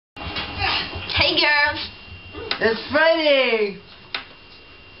Hey girls! It's Friday!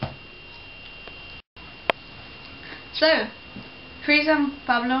 So, Chris and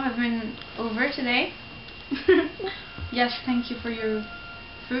Pablo have been over today. Yes, thank you for your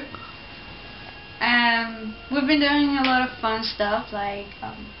food. We've been doing a lot of fun stuff like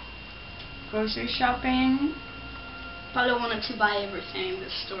grocery shopping. Pablo wanted to buy everything in the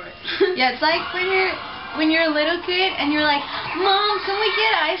store. Yeah, it's like when you're a little kid and you're like, Mom, can we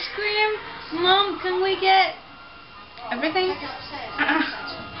get ice cream? Mom, can we get everything?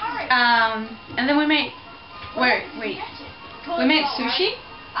 And then we made we made sushi,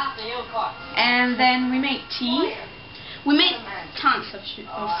 and then we made tea. We made tons of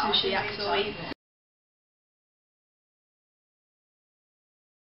sushi actually.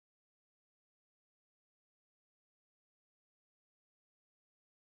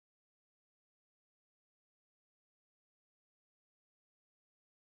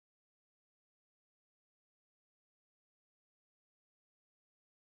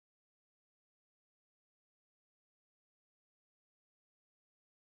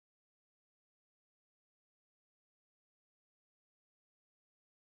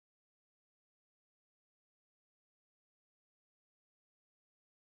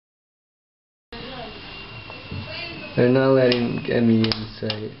 They're not letting me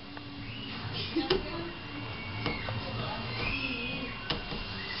inside.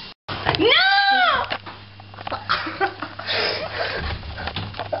 ¡No!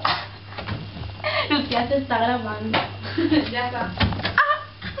 Lucía se está grabando. Ya está.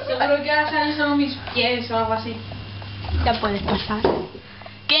 Seguro que ahora salen solo mis pies o algo así. Ya puedes pasar.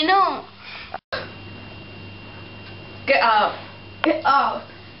 ¡Que no! Get out. Get out.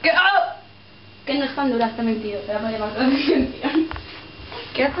 Get out. Que no es tan dura, está mentido. Te la voy a llamar la atención.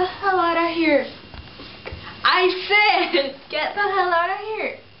 Get the hell out of here. I said, get the hell out of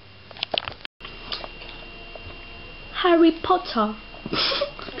here. Harry Potter.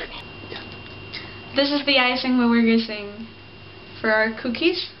 This is the icing we were using for our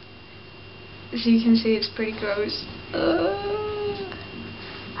cookies. As you can see, it's pretty gross.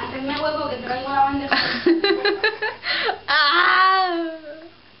 Hacerme huevo que traigo la bandeja. Ah!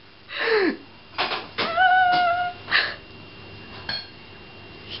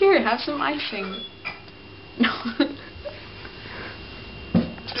 Here, have some icing. No.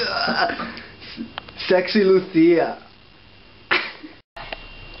 Sexy Lucia.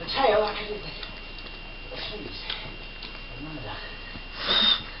 So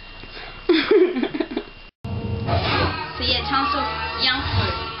yeah, tons of young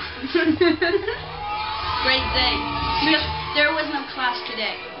food. Great day. Because there was no class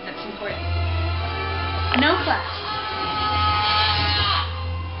today. That's important. No class.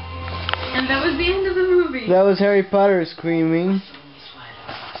 And that was the end of the movie. That was Harry Potter screaming.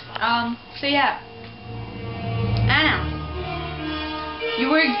 So yeah. Anna, you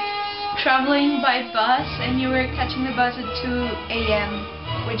were traveling by bus and you were catching the bus at 2 a.m.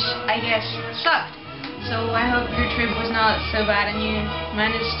 which I guess sucked. So I hope your trip was not so bad and you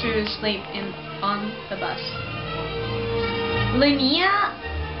managed to sleep on the bus. Linnea,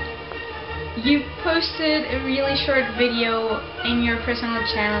 you posted a really short video in your personal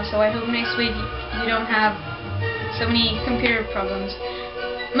channel, so I hope next week you don't have so many computer problems.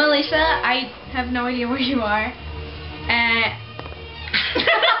 Melissa, I have no idea where you are.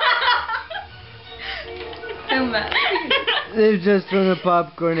 So bad. They've just thrown the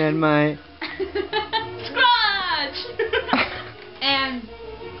popcorn at my... Scratch! and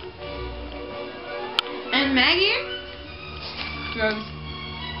Maggie? Drugs.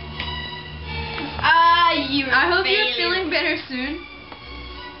 I hope you're feeling better soon.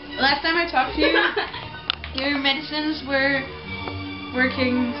 Last time I talked to you, your medicines were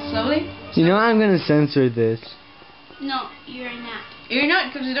working slowly. You know I'm gonna censor this. No, you're not. You're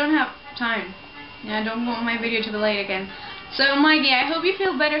not, because you don't have time. Yeah, I don't want my video to be late again. So, Maggie, I hope you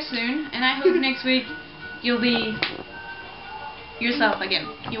feel better soon, and I hope next week you'll be yourself again.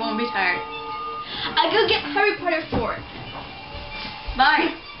 You won't be tired. I go get Harry Potter 4.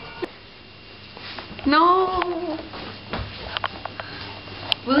 Bye. No.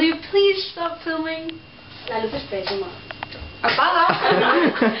 Will you please stop filming? La luz es pésima.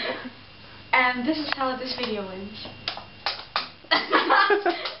 Apaga. And this is how this video ends.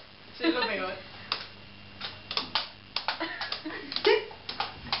 Sí, lo peor.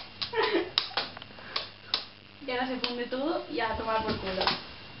 Y ahora se funde todo y a tomar por culo.